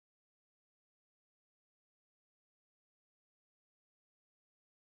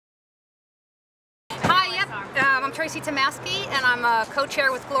I'm Tracy Tomasky, and I'm a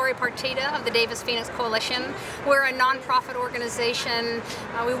co-chair with Gloria Partida of the Davis Phoenix Coalition. We're a nonprofit organization.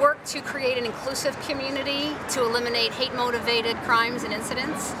 We work to create an inclusive community, to eliminate hate-motivated crimes and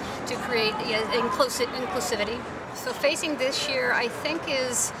incidents, to create inclusivity. So facing this year, I think,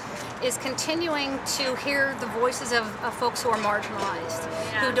 is continuing to hear the voices of folks who are marginalized,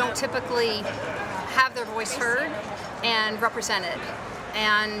 who don't typically have their voice heard and represented.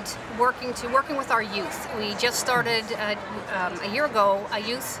 And working with our youth. We just started a year ago a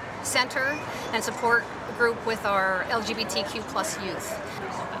youth center and support group with our LGBTQ+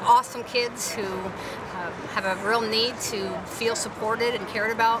 youth. Awesome kids who have a real need to feel supported and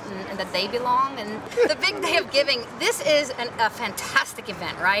cared about, and that they belong. And the Big Day of Giving, this is a fantastic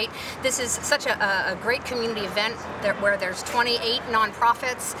event, right? This is such a great community event where there's 28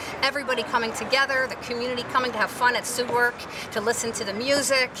 nonprofits, everybody coming together, the community coming to have fun at Seward, to listen to the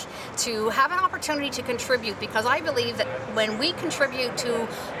music, to have an opportunity to contribute, because I believe that when we contribute to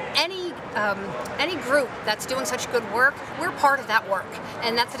any group that's doing such good work, we're part of that work,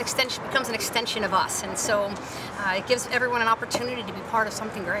 and that's an extension, becomes an extension of us, and so it gives everyone an opportunity to be part of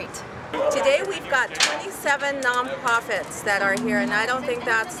something great. Today we've got 27 nonprofits that are here, and I don't think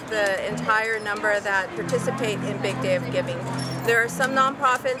that's the entire number that participate in Big Day of Giving. There are some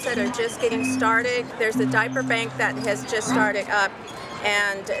nonprofits that are just getting started. There's a diaper bank that has just started up,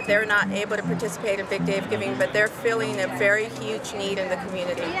 and they're not able to participate in Big Day of Giving, but they're filling a very huge need in the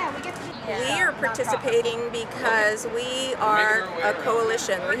community. We are participating because we are a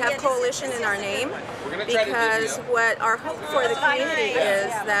coalition. We have coalition in our name because what our hope for the community is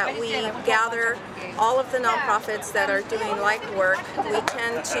that we gather all of the nonprofits that are doing like work. We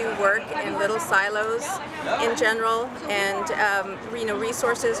tend to work in little silos in general, and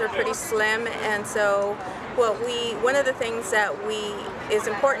resources are pretty slim, and so one of the things that is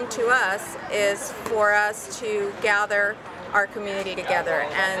important to us is for us to gather our community together.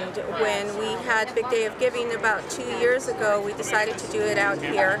 And when we had Big Day of Giving about 2 years ago, we decided to do it out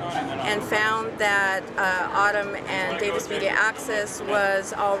here and found that Autumn and Davis Media Access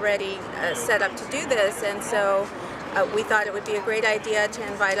was already set up to do this, and so we thought it would be a great idea to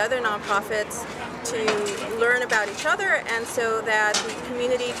invite other nonprofits to learn about each other, and so that the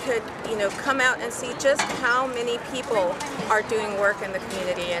community could, come out and see just how many people are doing work in the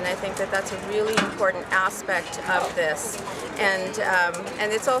community. And I think that that's a really important aspect of this.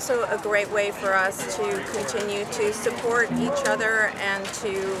 And it's also a great way for us to continue to support each other and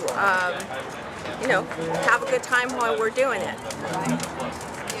to, have a good time while we're doing it.